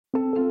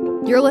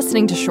You're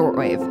listening to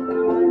Shortwave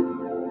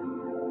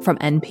from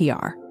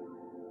NPR.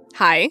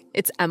 Hi,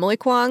 it's Emily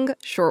Kwong,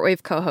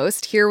 Shortwave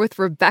co-host, here with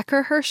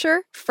Rebecca Hersher,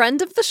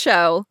 friend of the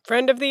show.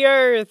 Friend of the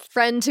earth.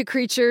 Friend to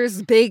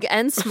creatures big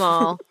and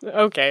small.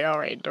 Okay, all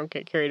right, don't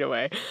get carried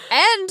away.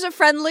 And a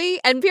friendly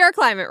NPR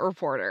climate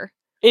reporter.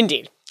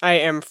 Indeed. I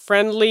am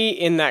friendly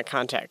in that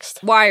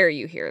context. Why are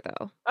you here,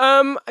 though?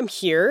 I'm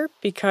here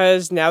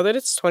because now that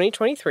it's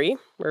 2023,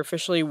 we're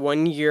officially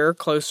 1 year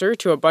closer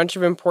to a bunch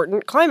of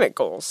important climate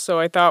goals,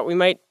 so I thought we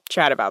might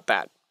chat about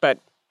that, but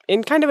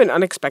in kind of an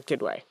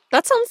unexpected way.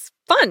 That sounds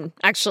fun,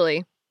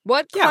 actually.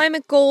 What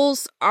climate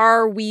goals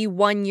are we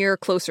 1 year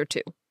closer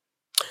to?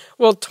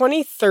 Well,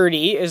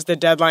 2030 is the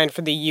deadline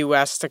for the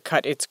U.S. to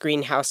cut its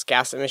greenhouse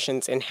gas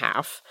emissions in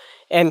half.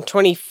 And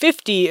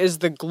 2050 is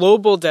the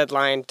global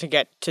deadline to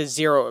get to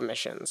zero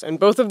emissions. And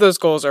both of those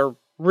goals are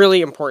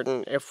really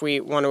important if we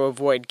want to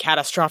avoid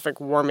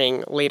catastrophic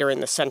warming later in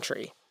the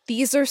century.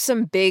 These are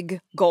some big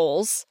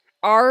goals.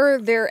 Are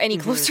there any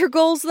closer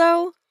goals,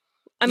 though?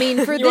 I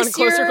mean, for this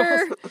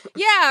year,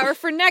 yeah, or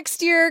for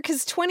next year,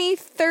 because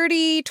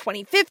 2030,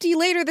 2050,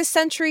 later this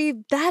century,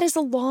 that is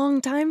a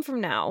long time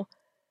from now.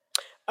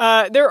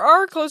 There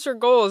are closer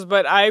goals,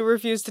 but I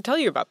refuse to tell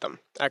you about them,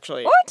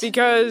 actually. What?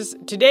 Because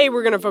today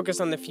we're going to focus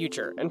on the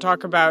future and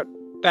talk about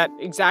that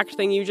exact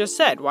thing you just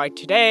said, why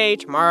today,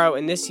 tomorrow,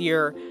 and this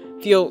year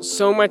feel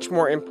so much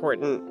more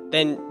important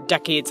than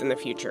decades in the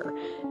future,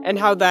 and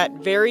how that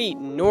very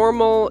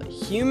normal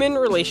human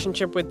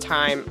relationship with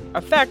time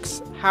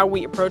affects how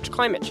we approach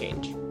climate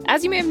change.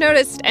 As you may have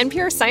noticed,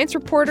 NPR science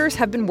reporters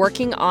have been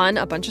working on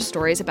a bunch of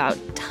stories about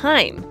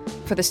time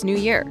for this new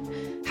year.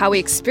 How we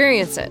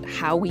experience it,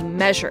 how we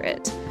measure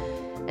it.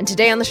 And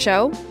today on the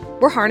show,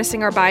 we're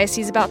harnessing our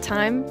biases about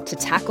time to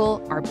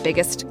tackle our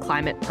biggest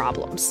climate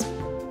problems.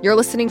 You're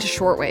listening to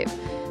Shortwave,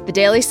 the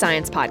daily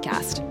science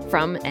podcast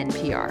from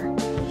NPR.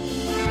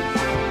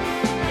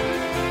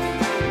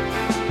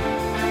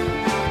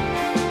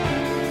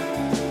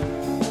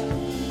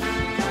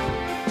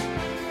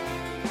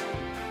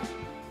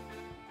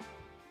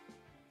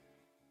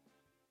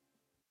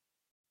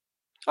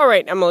 All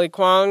right, Emily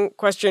Kwong,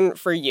 question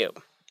for you.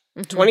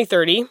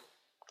 2030,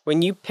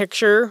 when you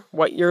picture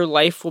what your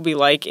life will be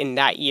like in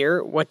that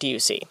year, what do you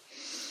see?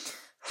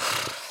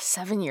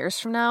 7 years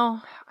from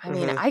now? I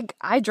mean,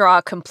 I draw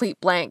a complete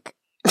blank,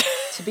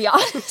 to be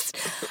honest.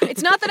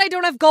 It's not that I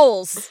don't have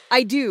goals.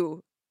 I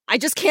do. I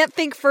just can't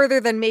think further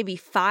than maybe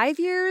 5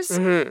 years.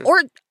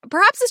 Or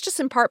perhaps it's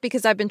just in part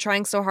because I've been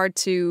trying so hard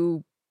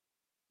to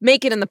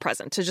make it in the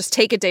present, to just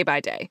take it day by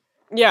day.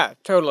 Yeah,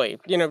 totally.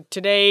 You know,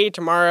 today,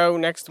 tomorrow,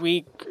 next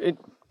week, it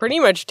pretty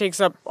much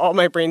takes up all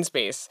my brain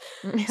space.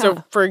 Yeah.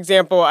 So, for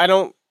example, I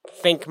don't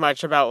think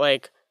much about,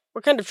 like,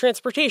 what kind of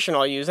transportation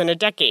I'll use in a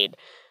decade.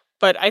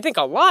 But I think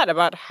a lot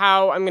about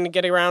how I'm going to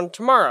get around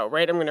tomorrow,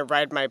 right? I'm going to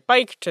ride my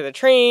bike to the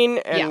train,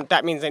 and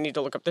that means I need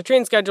to look up the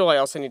train schedule. I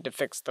also need to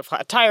fix the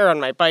flat tire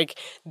on my bike.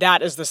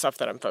 That is the stuff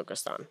that I'm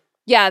focused on.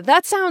 Yeah,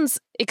 that sounds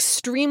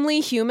extremely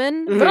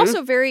human, but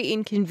also very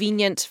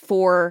inconvenient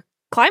for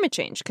climate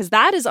change, because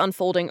that is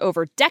unfolding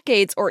over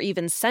decades or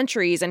even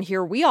centuries, and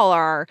here we all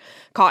are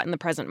caught in the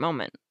present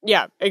moment.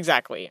 Yeah,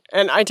 exactly.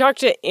 And I talked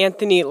to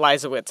Anthony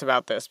Leibowitz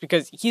about this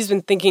because he's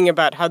been thinking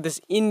about how this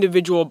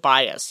individual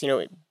bias, you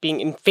know, being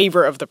in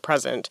favor of the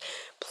present,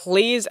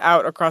 plays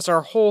out across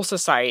our whole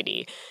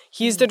society.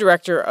 He's the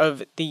director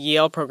of the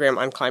Yale Program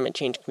on Climate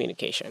Change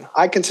Communication.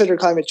 I consider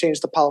climate change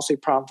the policy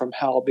problem from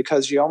hell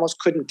because you almost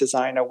couldn't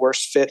design a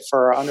worse fit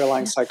for our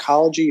underlying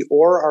psychology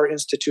or our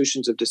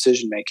institutions of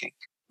decision-making.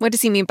 What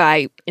does he mean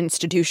by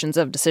institutions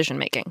of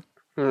decision-making?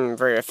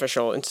 Very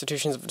official.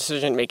 Institutions of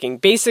decision-making.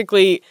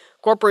 Basically,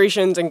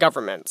 corporations and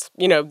governments.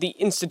 You know, the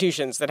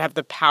institutions that have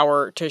the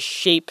power to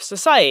shape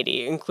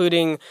society,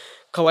 including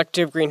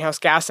collective greenhouse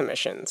gas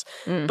emissions.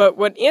 But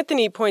what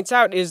Anthony points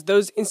out is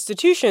those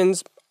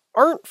institutions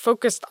aren't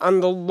focused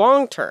on the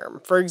long term.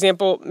 For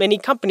example, many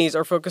companies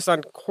are focused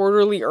on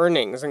quarterly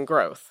earnings and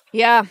growth.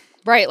 Yeah,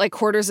 right. Like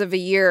quarters of a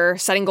year,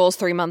 setting goals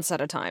 3 months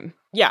at a time.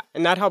 Yeah,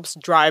 and that helps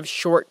drive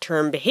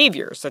short-term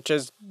behavior, such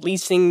as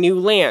leasing new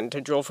land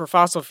to drill for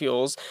fossil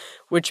fuels,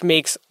 which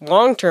makes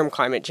long-term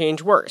climate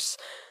change worse.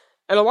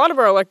 And a lot of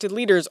our elected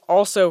leaders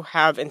also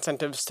have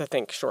incentives to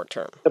think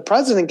short-term. The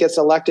president gets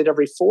elected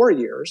every 4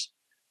 years.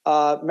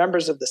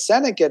 Members of the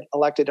Senate get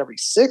elected every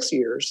 6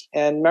 years,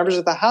 and members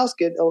of the House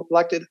get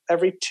elected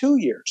every 2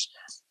 years.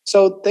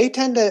 So they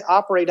tend to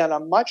operate on a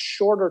much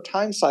shorter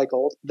time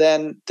cycle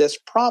than this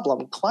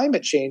problem,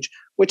 climate change,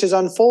 which is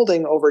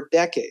unfolding over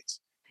decades.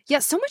 Yeah,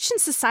 so much in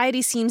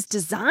society seems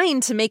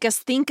designed to make us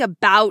think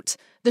about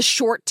the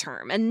short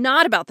term and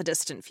not about the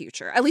distant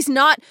future, at least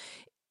not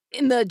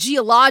in the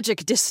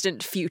geologic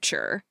distant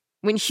future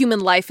when human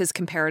life is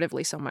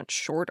comparatively so much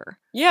shorter.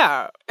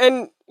 Yeah,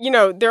 and, you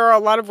know, there are a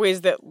lot of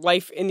ways that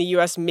life in the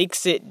U.S.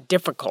 makes it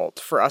difficult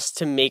for us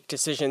to make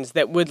decisions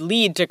that would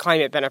lead to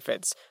climate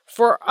benefits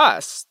for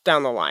us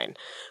down the line.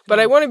 But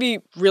I want to be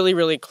really,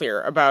 really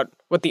clear about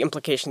what the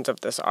implications of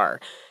this are.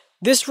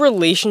 This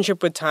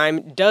relationship with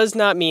time does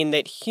not mean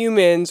that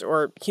humans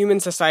or human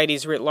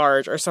societies writ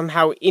large are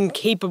somehow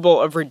incapable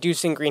of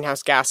reducing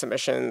greenhouse gas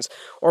emissions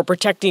or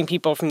protecting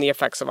people from the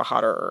effects of a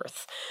hotter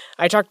Earth.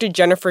 I talked to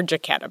Jennifer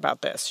Jacquet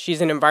about this.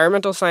 She's an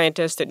environmental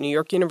scientist at New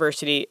York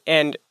University,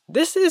 and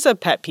this is a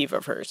pet peeve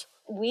of hers.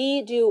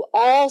 We do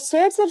all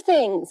sorts of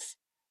things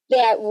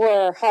that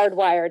we're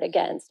hardwired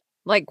against.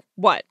 Like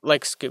what?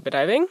 Like scuba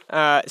diving,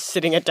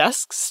 sitting at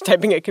desks,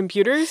 typing at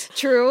computers.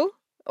 True.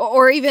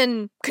 Or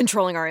even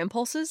controlling our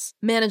impulses,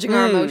 managing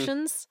our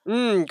emotions.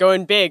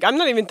 Going big. I'm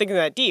not even thinking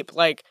that deep.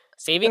 Like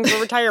saving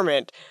for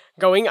retirement,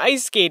 going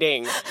ice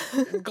skating,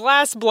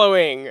 glass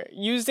blowing,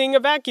 using a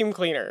vacuum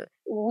cleaner.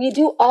 We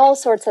do all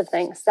sorts of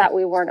things that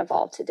we weren't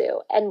evolved to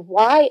do. And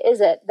why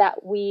is it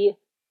that we,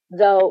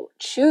 though,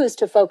 choose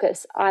to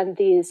focus on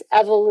these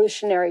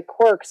evolutionary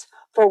quirks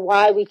for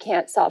why we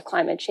can't solve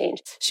climate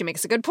change? She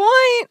makes a good point.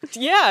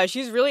 Yeah,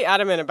 she's really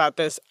adamant about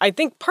this. I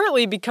think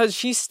partly because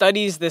she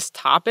studies this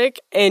topic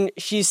and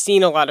she's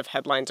seen a lot of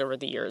headlines over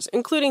the years,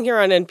 including here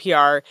on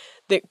NPR,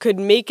 that could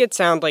make it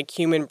sound like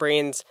human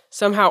brains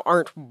somehow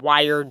aren't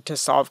wired to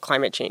solve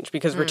climate change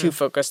because we're too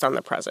focused on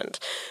the present.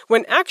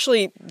 When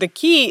actually the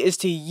key is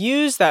to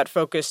use that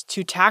focus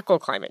to tackle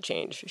climate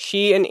change.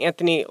 She and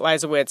Anthony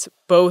Leibowitz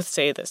both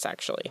say this,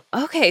 actually.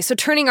 Okay, so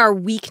turning our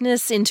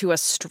weakness into a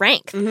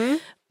strength.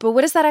 But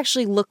what does that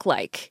actually look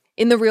like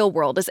in the real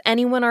world? Is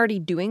anyone already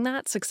doing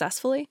that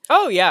successfully?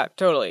 Oh, yeah,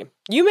 totally.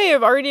 You may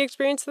have already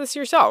experienced this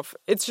yourself.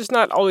 It's just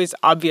not always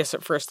obvious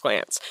at first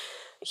glance.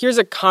 Here's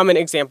a common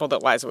example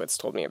that Leibowitz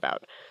told me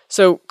about.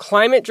 So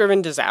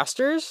climate-driven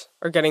disasters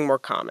are getting more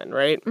common,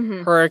 right?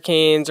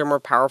 Hurricanes are more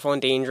powerful and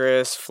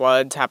dangerous,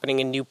 floods happening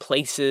in new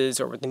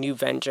places or with a new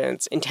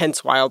vengeance,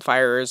 intense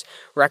wildfires,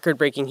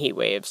 record-breaking heat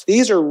waves.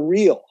 These are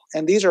real,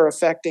 and these are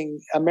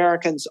affecting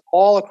Americans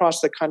all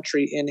across the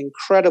country in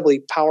incredibly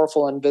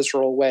powerful and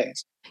visceral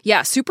ways.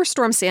 Yeah,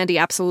 Superstorm Sandy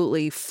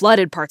absolutely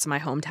flooded parts of my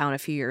hometown a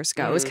few years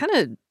ago. It was kind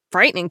of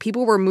frightening.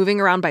 People were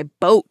moving around by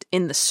boat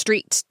in the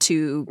streets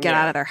to get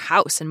out of their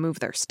house and move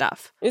their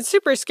stuff. It's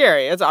super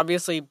scary. It's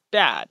obviously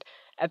bad.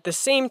 At the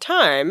same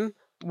time,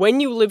 when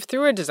you live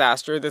through a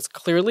disaster that's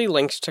clearly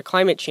linked to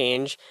climate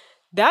change,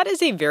 that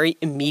is a very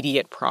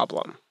immediate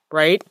problem,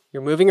 right?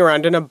 You're moving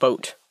around in a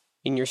boat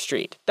in your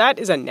street. That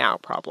is a now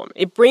problem.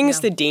 It brings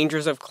the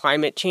dangers of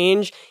climate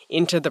change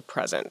into the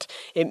present.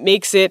 It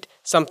makes it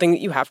something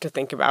that you have to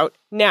think about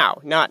now,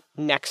 not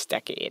next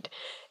decade.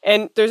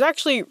 And there's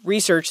actually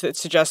research that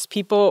suggests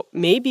people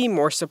may be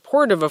more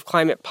supportive of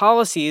climate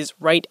policies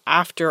right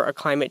after a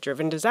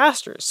climate-driven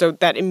disaster. So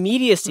that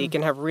immediacy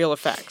can have real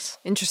effects.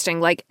 Interesting.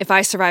 Like if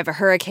I survive a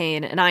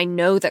hurricane and I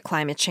know that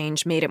climate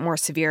change made it more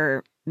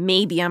severe,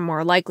 maybe I'm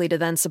more likely to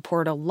then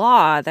support a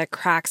law that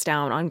cracks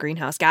down on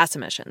greenhouse gas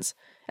emissions,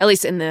 at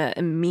least in the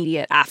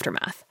immediate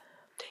aftermath.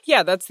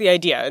 Yeah, that's the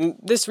idea. And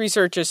this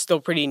research is still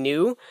pretty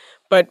new,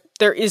 but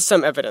there is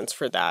some evidence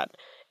for that.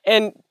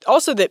 And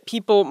also that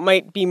people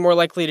might be more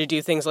likely to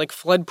do things like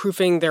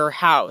flood-proofing their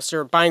house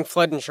or buying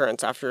flood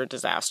insurance after a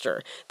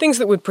disaster, things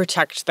that would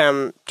protect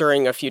them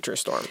during a future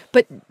storm.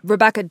 But,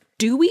 Rebecca,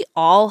 do we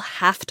all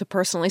have to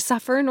personally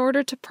suffer in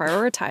order to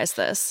prioritize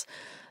this?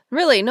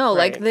 Really, no.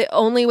 Right. Like, the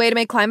only way to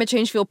make climate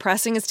change feel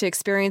pressing is to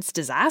experience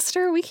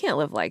disaster? We can't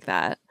live like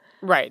that.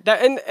 Right.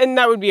 And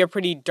that would be a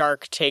pretty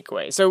dark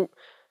takeaway. So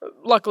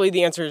luckily,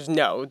 the answer is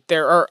no.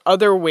 There are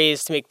other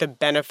ways to make the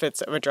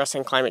benefits of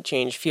addressing climate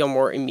change feel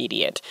more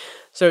immediate.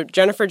 So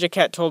Jennifer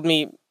Jacquet told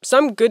me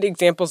some good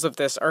examples of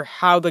this are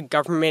how the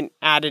government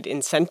added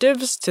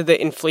incentives to the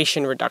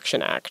Inflation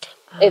Reduction Act.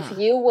 If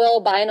you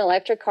will buy an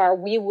electric car,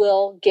 we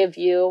will give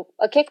you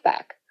a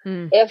kickback.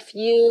 If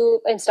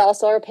you install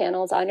solar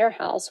panels on your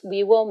house,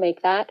 we will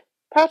make that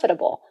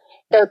profitable.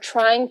 They're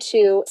trying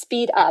to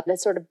speed up the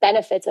sort of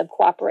benefits of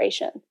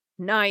cooperation.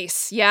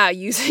 Nice. Yeah,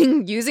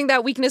 using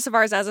that weakness of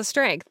ours as a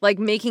strength, like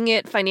making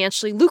it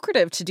financially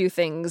lucrative to do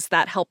things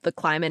that help the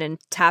climate and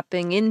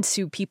tapping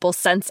into people's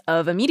sense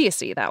of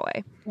immediacy that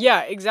way.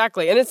 Yeah,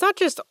 exactly. And it's not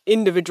just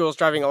individuals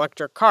driving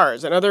electric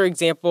cars. Another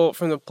example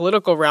from the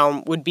political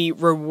realm would be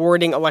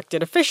rewarding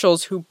elected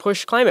officials who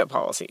push climate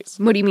policies.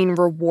 What do you mean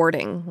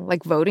rewarding?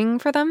 Like voting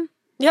for them?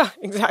 Yeah,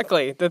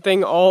 exactly. The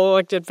thing all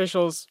elected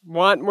officials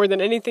want more than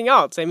anything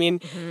else. I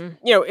mean,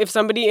 if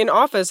somebody in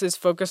office is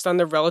focused on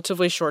the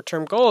relatively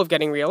short-term goal of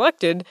getting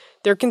reelected,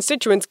 their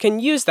constituents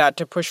can use that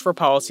to push for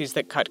policies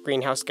that cut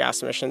greenhouse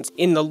gas emissions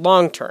in the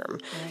long term.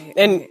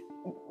 And,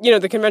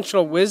 the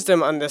conventional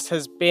wisdom on this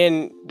has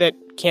been that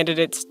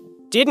candidates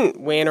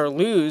didn't win or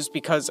lose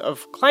because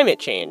of climate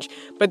change.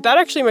 But that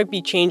actually might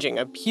be changing.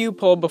 A Pew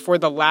poll before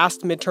the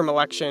last midterm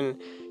election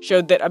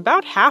showed that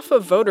about half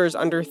of voters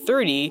under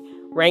 30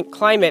 rank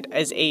climate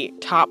as a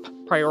top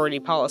priority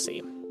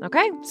policy.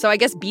 Okay, so I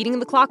guess beating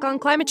the clock on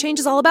climate change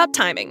is all about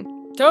timing.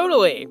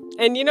 Totally.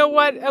 And you know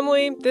what,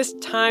 Emily? This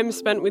time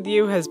spent with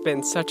you has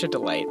been such a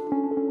delight.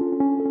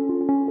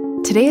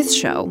 Today's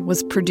show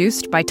was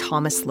produced by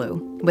Thomas Lu,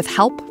 with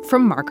help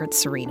from Margaret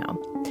Serino.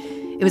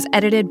 It was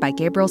edited by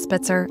Gabriel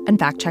Spitzer and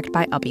fact-checked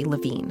by Ubby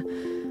Levine.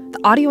 The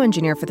audio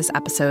engineer for this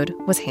episode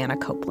was Hannah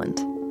Copeland.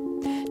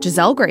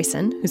 Giselle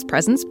Grayson, whose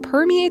presence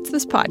permeates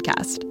this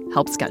podcast,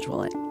 helped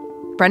schedule it.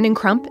 Brendan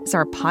Crump is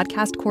our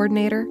podcast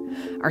coordinator.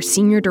 Our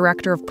senior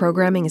director of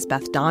programming is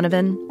Beth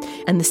Donovan.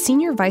 And the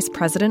senior vice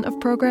president of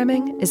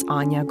programming is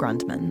Anya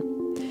Grundman.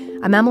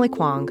 I'm Emily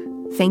Kwong.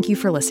 Thank you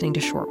for listening to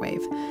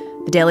Shortwave,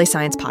 the daily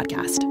science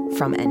podcast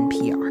from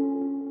NPR.